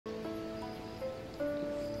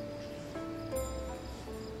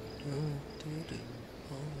Doo-doo.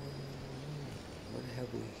 What have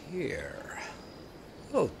we here?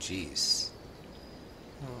 Oh, jeez.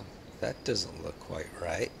 Oh, that doesn't look quite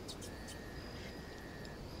right.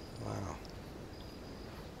 Wow.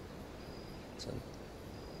 It's a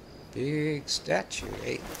big statue,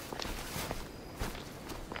 eh?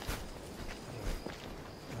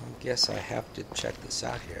 I guess I have to check this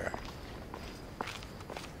out here.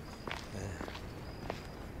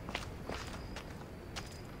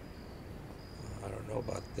 I don't know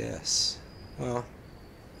about this. Well,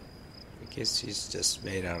 I guess he's just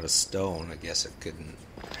made out of stone. I guess it couldn't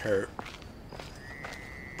hurt.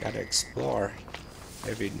 Gotta explore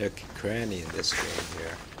every nook and cranny in this game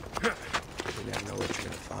here. You never know what you're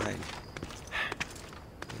gonna find.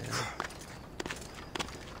 Yeah.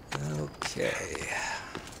 Okay.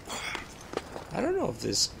 I don't know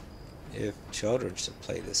if children should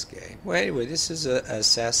play this game. Well, anyway, this is a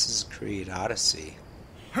Assassin's Creed Odyssey,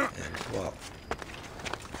 and well,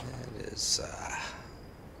 that is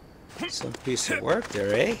some piece of work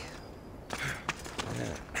there, eh?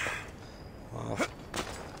 Yeah. Well,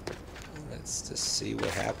 let's just see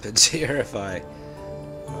what happens here if I.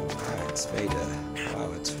 Oh, it's made a.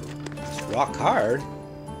 Wow, it's rock hard.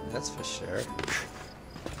 That's for sure.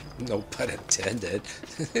 No pun intended.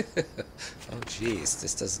 Oh, jeez,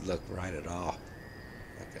 this doesn't look right at all.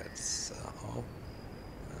 Like it's, oh,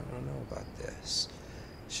 I don't know about this.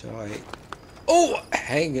 Shall I? Oh,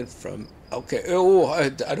 hanging from. Okay. Oh, I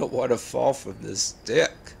don't want to fall from this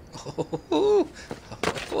stick. Oh,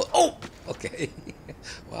 oh, okay.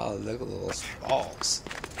 Wow, look at those falls,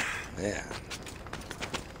 man.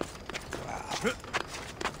 Wow.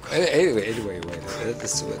 Anyway, wait.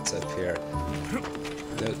 Let's see what's up here.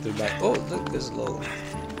 Oh, look, there's a little.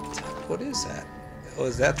 What is that?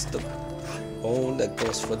 Oh, that's the bone that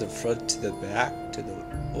goes from the front to the back to the.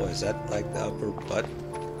 Oh, is that like the upper butt?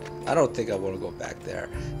 I don't think I want to go back there.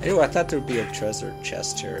 Anyway, I thought there'd be a treasure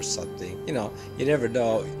chest here or something. You know, you never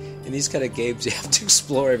know. In these kind of games, you have to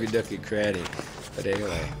explore every nook and cranny. But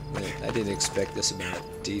anyway, I didn't expect this amount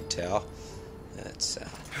of detail. It's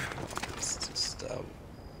just.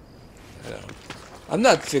 I don't know. I'm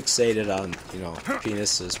not fixated on, you know,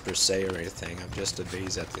 penises per se or anything. I'm just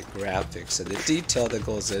amazed at the graphics and the detail that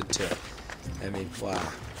goes into it. I mean, wow.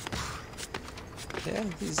 Yeah,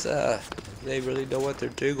 they really know what they're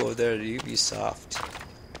doing over there at Ubisoft.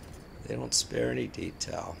 They don't spare any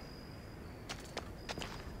detail.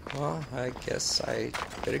 Well, I guess I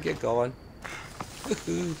better get going.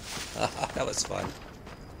 Woohoo! That was fun.